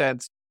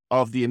 4%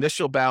 of the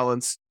initial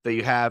balance that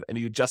you have and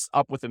you adjust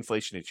up with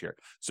inflation each year.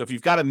 So if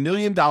you've got $1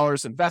 million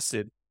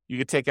invested, you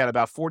could take out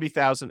about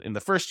 $40,000 in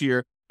the first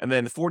year, and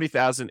then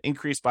 $40,000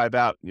 increased by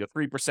about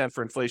 3%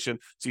 for inflation.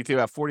 So you think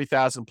about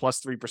 $40,000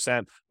 plus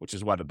 3%, which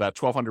is what, about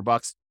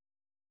 $1,200. So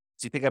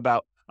you think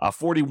about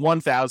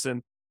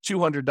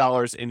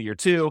 $41,200 in year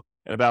two,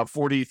 and about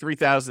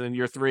 $43,000 in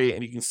year three,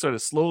 and you can sort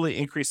of slowly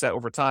increase that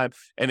over time.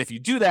 And if you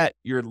do that,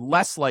 you're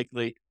less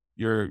likely,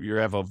 you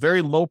have a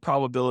very low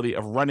probability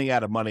of running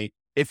out of money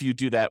if you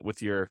do that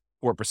with your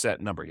 4%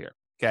 number here.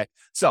 Okay,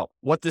 so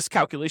what this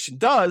calculation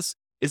does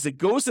is it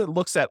goes and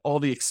looks at all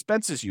the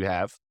expenses you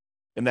have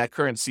in that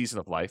current season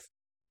of life,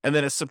 and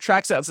then it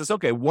subtracts out and says,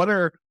 okay, what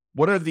are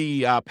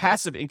the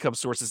passive income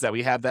sources that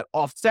we have that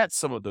offset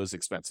some of those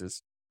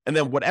expenses? And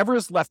then whatever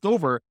is left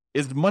over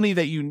is money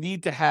that you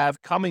need to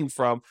have coming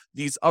from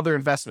these other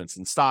investments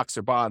in stocks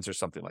or bonds or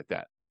something like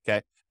that.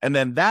 Okay. And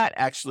then that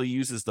actually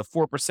uses the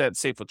 4%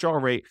 safe withdrawal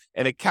rate,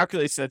 and it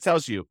calculates and it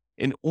tells you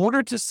in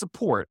order to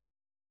support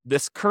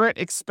this current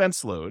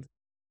expense load,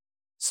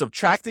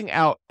 subtracting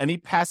out any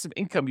passive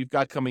income you've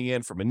got coming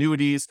in from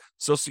annuities,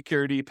 Social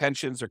Security,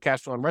 pensions, or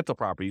cash flow on rental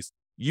properties,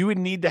 you would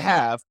need to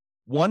have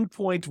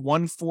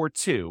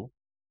 $1.142, a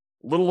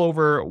little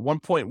over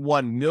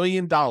 $1.1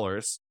 million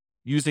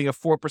using a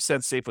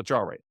 4% safe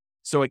withdrawal rate.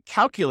 So it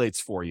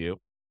calculates for you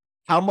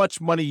how much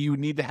money you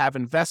need to have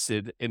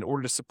invested in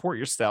order to support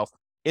yourself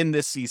in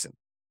this season.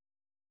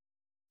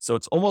 So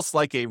it's almost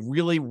like a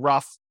really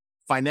rough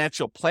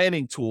financial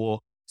planning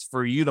tool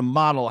for you to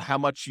model how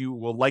much you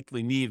will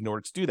likely need in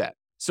order to do that.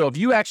 So if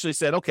you actually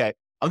said, okay,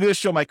 I'm going to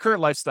show my current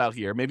lifestyle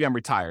here. Maybe I'm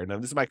retired. Now,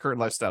 this is my current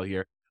lifestyle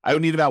here. I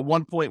would need about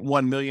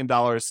 $1.1 million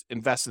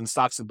invested in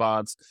stocks and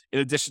bonds in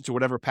addition to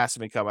whatever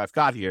passive income I've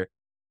got here.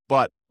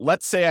 But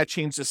let's say I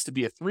change this to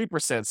be a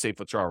 3% safe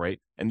withdrawal rate,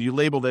 and you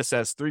label this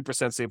as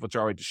 3% safe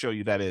withdrawal rate to show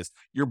you that is.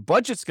 Your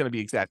budget's going to be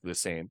exactly the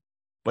same.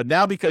 But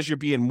now because you're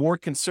being more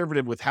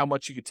conservative with how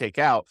much you could take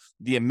out,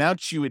 the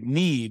amount you would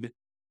need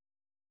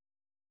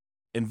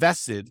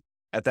invested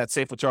at that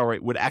safe withdrawal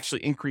rate would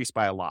actually increase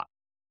by a lot.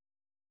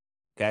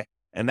 Okay.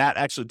 And that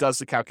actually does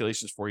the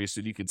calculations for you. So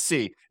you can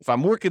see if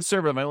I'm more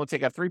conservative, I only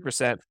take out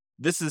 3%,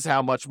 this is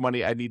how much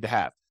money I need to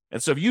have.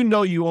 And so if you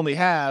know you only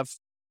have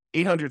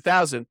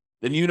 800,000,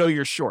 then you know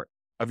you're short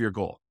of your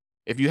goal.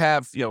 If you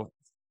have, $2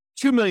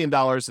 million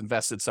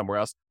invested somewhere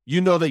else,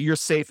 you know that you're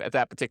safe at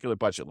that particular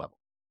budget level.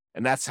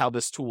 And that's how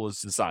this tool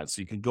is designed.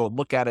 So you can go and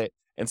look at it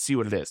and see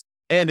what it is.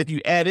 And if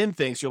you add in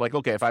things, you're like,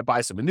 okay, if I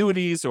buy some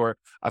annuities or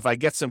if I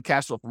get some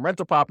cash flow from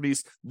rental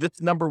properties, this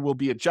number will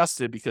be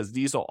adjusted because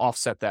these will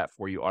offset that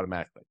for you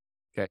automatically.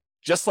 Okay.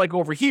 Just like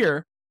over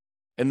here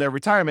in their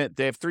retirement,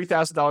 they have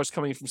 $3,000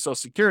 coming from Social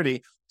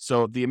Security.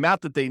 So the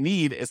amount that they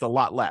need is a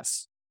lot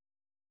less.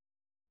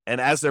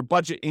 And as their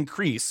budget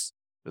increase,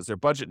 as their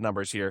budget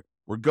numbers here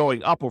were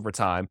going up over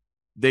time,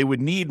 they would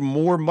need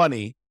more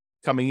money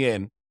coming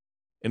in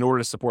order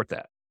to support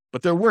that.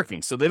 But they're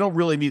working, so they don't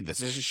really need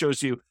this. It just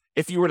shows you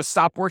if you were to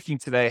stop working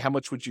today, how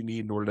much would you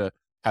need in order to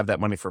have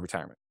that money for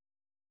retirement?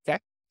 Okay,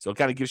 so it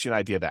kind of gives you an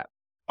idea of that.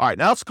 All right,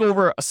 now let's go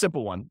over a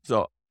simple one.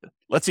 So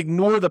let's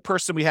ignore the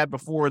person we had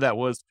before that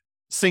was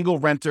single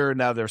renter.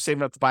 Now they're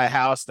saving up to buy a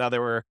house. Now they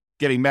were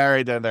getting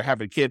married and they're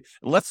having a kid.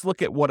 And let's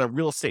look at what a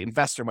real estate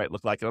investor might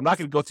look like. And I'm not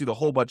going to go through the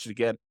whole budget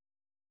again,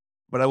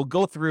 but I will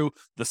go through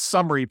the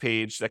summary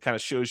page that kind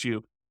of shows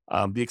you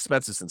the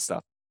expenses and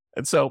stuff.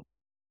 And so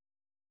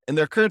in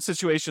their current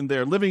situation,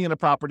 they're living in a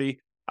property,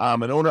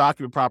 an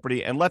owner-occupant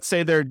property, and let's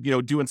say they're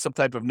doing some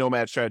type of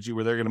nomad strategy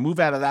where they're going to move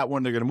out of that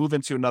one, they're going to move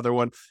into another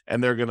one,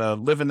 and they're going to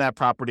live in that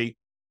property,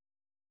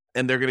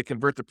 and they're going to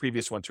convert the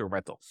previous one to a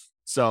rental.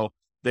 So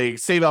They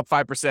save up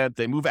 5%,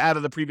 they move out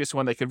of the previous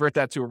one, they convert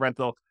that to a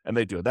rental, and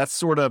they do it. That's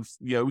sort of,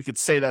 we could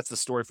say that's the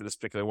story for this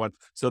particular one.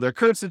 So their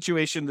current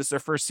situation, this is their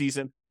first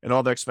season and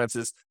all their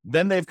expenses.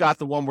 Then they've got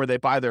the one where they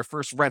buy their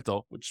first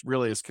rental, which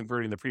really is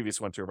converting the previous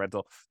one to a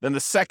rental. Then the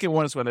second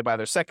one is when they buy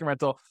their second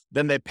rental.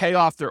 Then they pay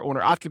off their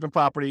owner-occupant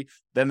property.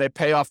 Then they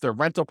pay off their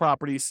rental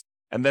properties,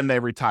 and then they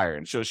retire.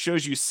 And so it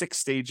shows you 6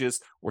 stages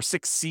or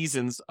 6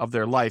 seasons of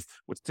their life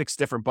with 6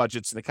 different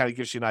budgets, and it kind of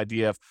gives you an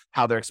idea of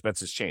how their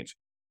expenses change.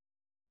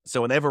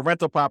 So when they have a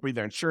rental property,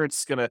 their insurance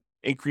is going to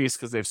increase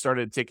because they've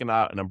started taking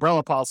out an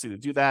umbrella policy to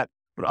do that.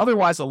 But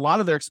otherwise, a lot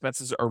of their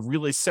expenses are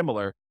really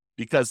similar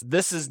because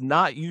this is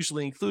not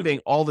usually including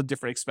all the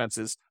different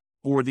expenses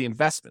for the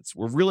investments.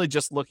 We're really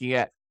just looking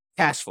at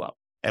cash flow.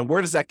 And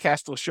where does that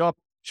cash flow show up?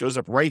 Shows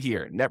up right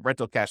here, net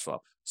rental cash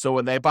flow. So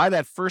when they buy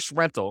that first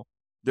rental,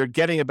 they're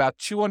getting about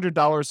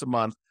 $200 a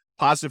month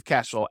positive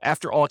cash flow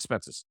after all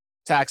expenses,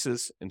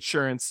 taxes,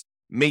 insurance,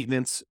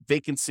 maintenance,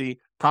 vacancy,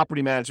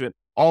 property management,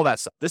 all that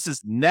stuff. This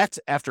is net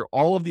after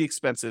all of the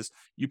expenses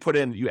you put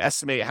in. You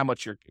estimate how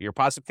much your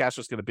positive cash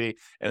flow is going to be.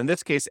 And in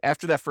this case,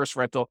 after that first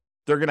rental,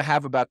 they're going to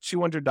have about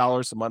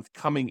 $200 a month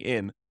coming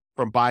in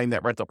from buying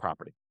that rental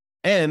property.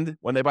 And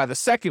when they buy the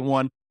second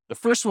one, the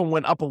first one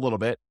went up a little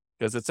bit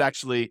because it's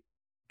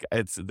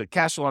the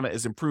cash flow on it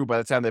is improved by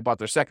the time they bought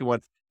their second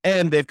one.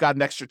 And they've got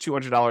an extra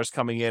 $200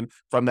 coming in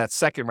from that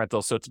second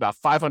rental. So it's about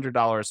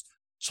 $500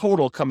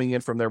 total coming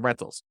in from their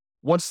rentals.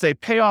 Once they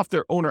pay off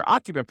their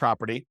owner-occupant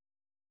property,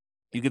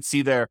 you can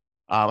see their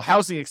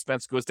housing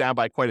expense goes down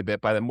by quite a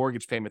bit by the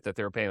mortgage payment that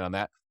they were paying on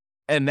that.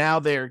 And now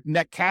their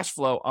net cash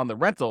flow on the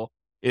rental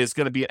is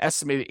going to be an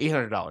estimated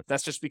 $800.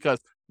 That's just because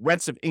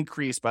rents have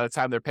increased by the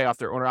time they pay off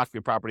their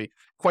owner-occupant property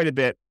quite a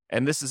bit.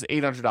 And this is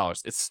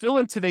 $800. It's still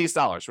in today's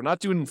dollars. We're not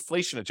doing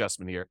inflation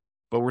adjustment here,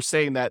 but we're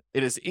saying that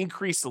it has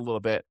increased a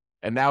little bit.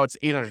 And now it's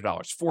 $800,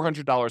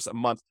 $400 a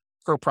month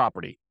per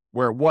property,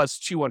 where it was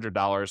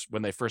 $200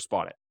 when they first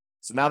bought it.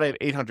 So now they have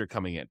 $800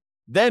 coming in.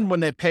 Then when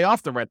they pay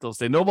off the rentals,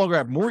 they no longer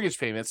have mortgage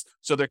payments.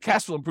 So their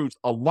cash flow improves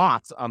a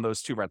lot on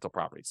those 2 rental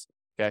properties.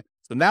 Okay.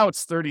 So now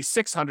it's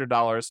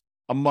 $3,600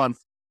 a month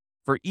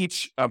for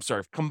each,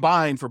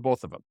 combined for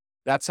both of them.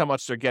 That's how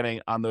much they're getting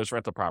on those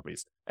rental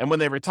properties. And when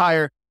they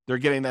retire, they're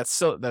getting that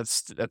same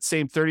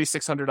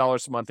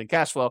 $3,600 a month in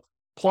cash flow,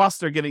 plus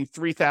they're getting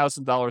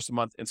 $3,000 a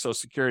month in Social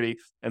Security.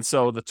 And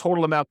so the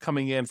total amount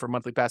coming in for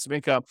monthly passive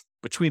income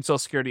between Social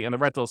Security and the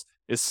rentals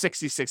is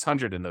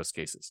 $6,600 in those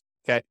cases.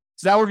 Okay.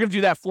 So now we're going to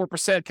do that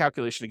 4%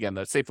 calculation again,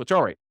 the safe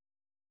withdrawal rate.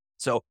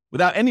 So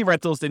without any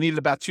rentals, they needed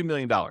about $2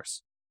 million.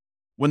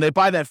 When they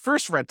buy that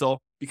first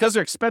rental, because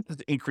their expenses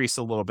increase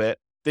a little bit,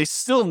 they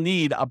still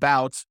need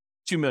about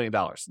 $2 million,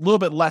 a little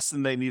bit less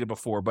than they needed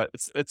before, but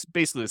it's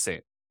basically the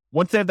same.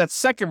 Once they have that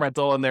second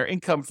rental and their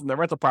income from their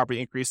rental property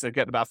increase, they're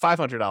getting about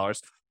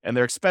 $500, and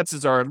their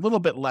expenses are a little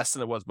bit less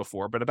than it was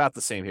before, but about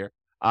the same here.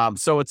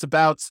 So it's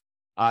about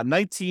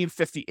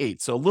 $1,958,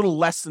 so a little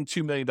less than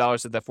 $2 million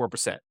at that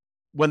 4%.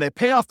 When they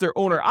pay off their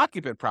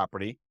owner-occupant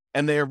property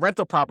and their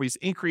rental properties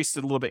increased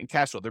a little bit in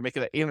cash flow, they're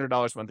making that $800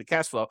 a month in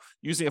cash flow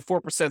using a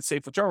 4%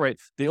 safe withdrawal rate.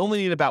 They only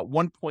need about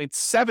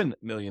 $1.7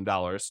 million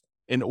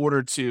in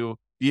order to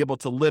be able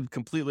to live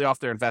completely off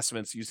their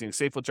investments using a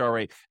safe withdrawal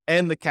rate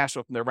and the cash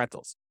flow from their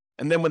rentals.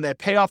 And then when they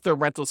pay off their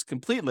rentals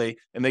completely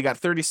and they got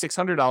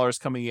 $3,600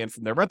 coming in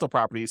from their rental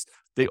properties,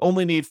 they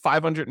only need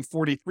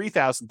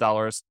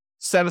 $543,000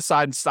 set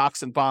aside in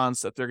stocks and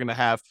bonds that they're going to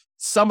have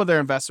some of their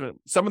investment,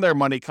 some of their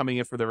money coming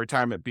in for their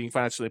retirement, being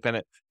financially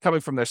independent, coming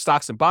from their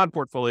stocks and bond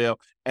portfolio,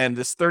 and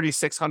this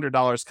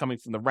 $3,600 coming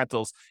from the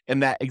rentals in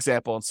that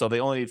example. And so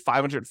they only need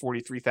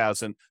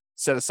 $543,000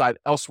 set aside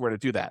elsewhere to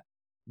do that.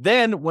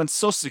 Then when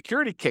Social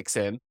Security kicks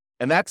in,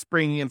 and that's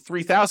bringing in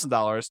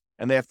 $3,000,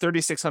 and they have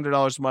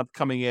 $3,600 a month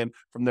coming in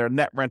from their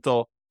net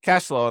rental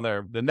cash flow on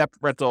the net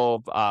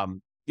rental,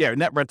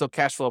 net rental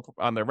cash flow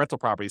on their rental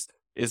properties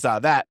is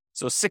that.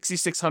 So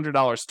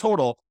 $6,600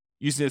 total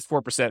using this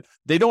 4%.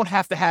 They don't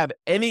have to have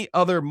any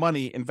other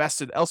money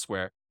invested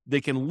elsewhere. They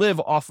can live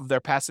off of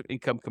their passive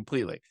income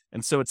completely.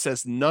 And so it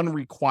says none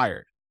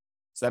required.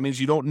 So that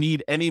means you don't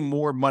need any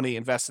more money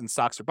invested in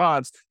stocks or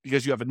bonds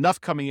because you have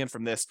enough coming in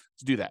from this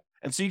to do that.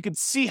 And so you can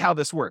see how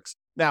this works.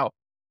 Now,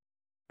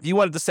 if you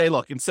wanted to say,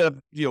 look, instead of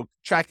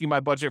tracking my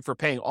budget for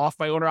paying off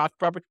my owner-occupied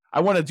property, I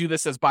want to do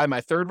this as buy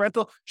my third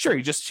rental. Sure,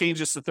 you just change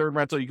this to third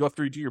rental. You go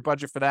through, do your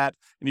budget for that,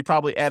 and you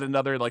probably add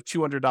another like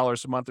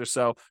 $200 a month or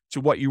so to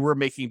what you were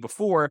making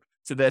before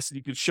to this, and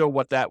you can show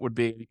what that would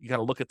be. You got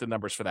to look at the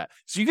numbers for that.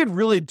 So you could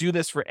really do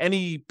this for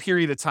any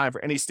period of time,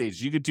 for any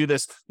stage. You could do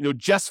this,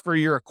 just for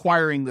your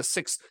acquiring the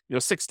six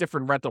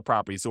different rental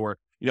properties, or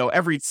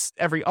every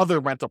other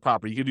rental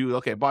property. You could do,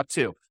 okay, bought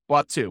two,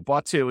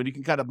 and you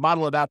can kind of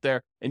model it out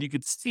there, and you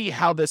could see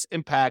how this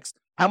impacts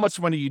how much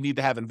money you need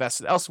to have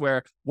invested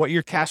elsewhere, what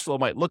your cash flow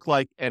might look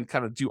like, and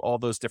kind of do all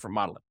those different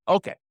modeling.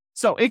 Okay,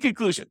 so in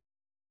conclusion,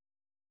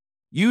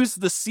 use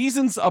the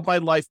Seasons of My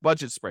Life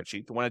budget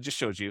spreadsheet, the one I just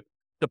showed you,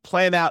 to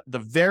plan out the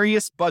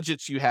various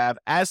budgets you have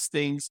as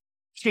things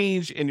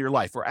change in your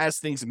life, or as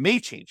things may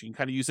change. You can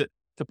kind of use it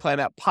to plan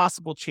out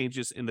possible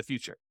changes in the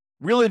future.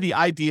 really the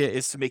idea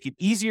is to make it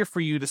easier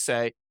for you to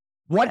say,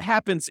 what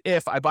happens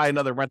if I buy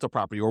another rental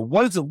property? Or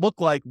what does it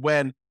look like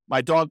when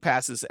my dog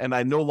passes and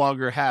I no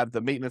longer have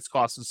the maintenance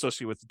costs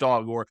associated with the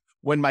dog? Or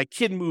when my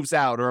kid moves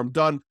out, or I'm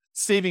done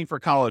saving for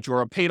college,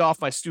 or I'm paid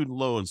off my student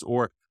loans,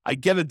 or I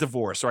get a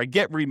divorce, or I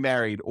get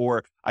remarried,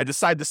 or I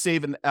decide to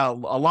save a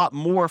lot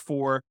more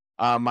for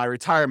my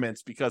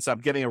retirement because I'm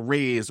getting a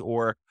raise,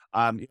 or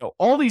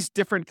all these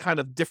different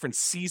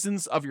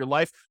seasons of your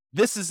life.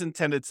 This is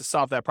intended to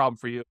solve that problem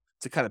for you,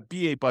 to kind of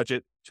be a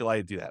budget to allow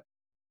you to do that.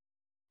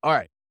 All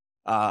right.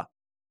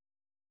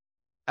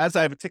 As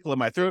I have a tickle in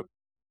my throat,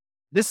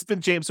 this has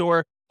been James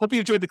Orr. Hope you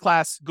enjoyed the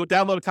class. Go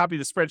download a copy of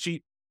the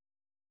spreadsheet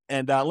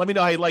and let me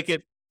know how you like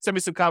it. Send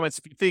me some comments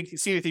if you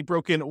see anything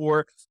broken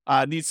or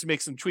needs to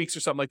make some tweaks or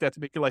something like that to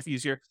make your life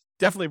easier.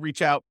 Definitely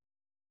reach out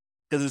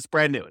because it's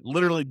brand new.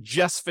 Literally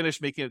just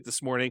finished making it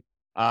this morning.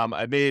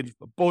 I made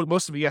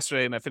most of it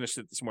yesterday and I finished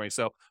it this morning.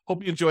 So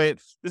hope you enjoy it.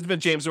 This has been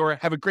James Orr.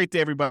 Have a great day,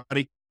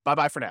 everybody.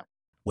 Bye-bye for now.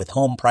 With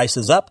home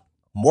prices up,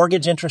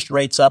 mortgage interest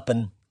rates up,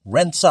 and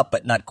rents up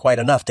but not quite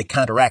enough to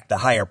counteract the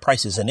higher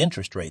prices and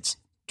interest rates,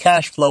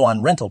 cash flow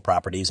on rental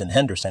properties in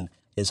Henderson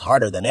is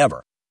harder than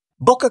ever.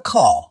 Book a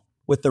call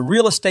with the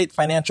Real Estate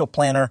Financial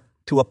Planner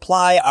to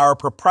apply our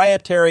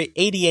proprietary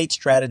 88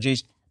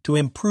 strategies to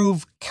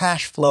improve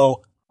cash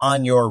flow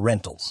on your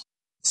rentals.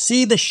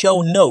 See the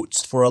show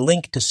notes for a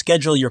link to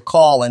schedule your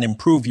call and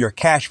improve your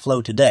cash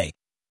flow today.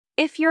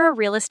 If you're a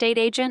real estate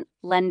agent,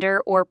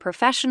 lender, or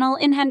professional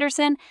in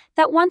Henderson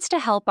that wants to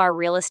help our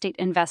real estate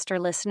investor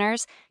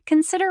listeners,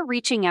 consider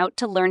reaching out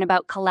to learn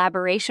about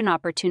collaboration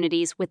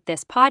opportunities with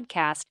this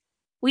podcast.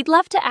 We'd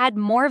love to add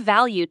more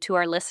value to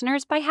our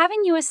listeners by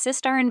having you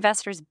assist our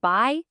investors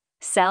buy,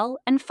 sell,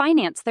 and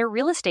finance their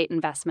real estate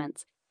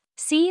investments.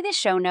 See the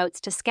show notes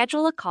to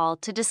schedule a call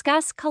to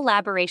discuss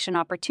collaboration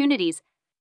opportunities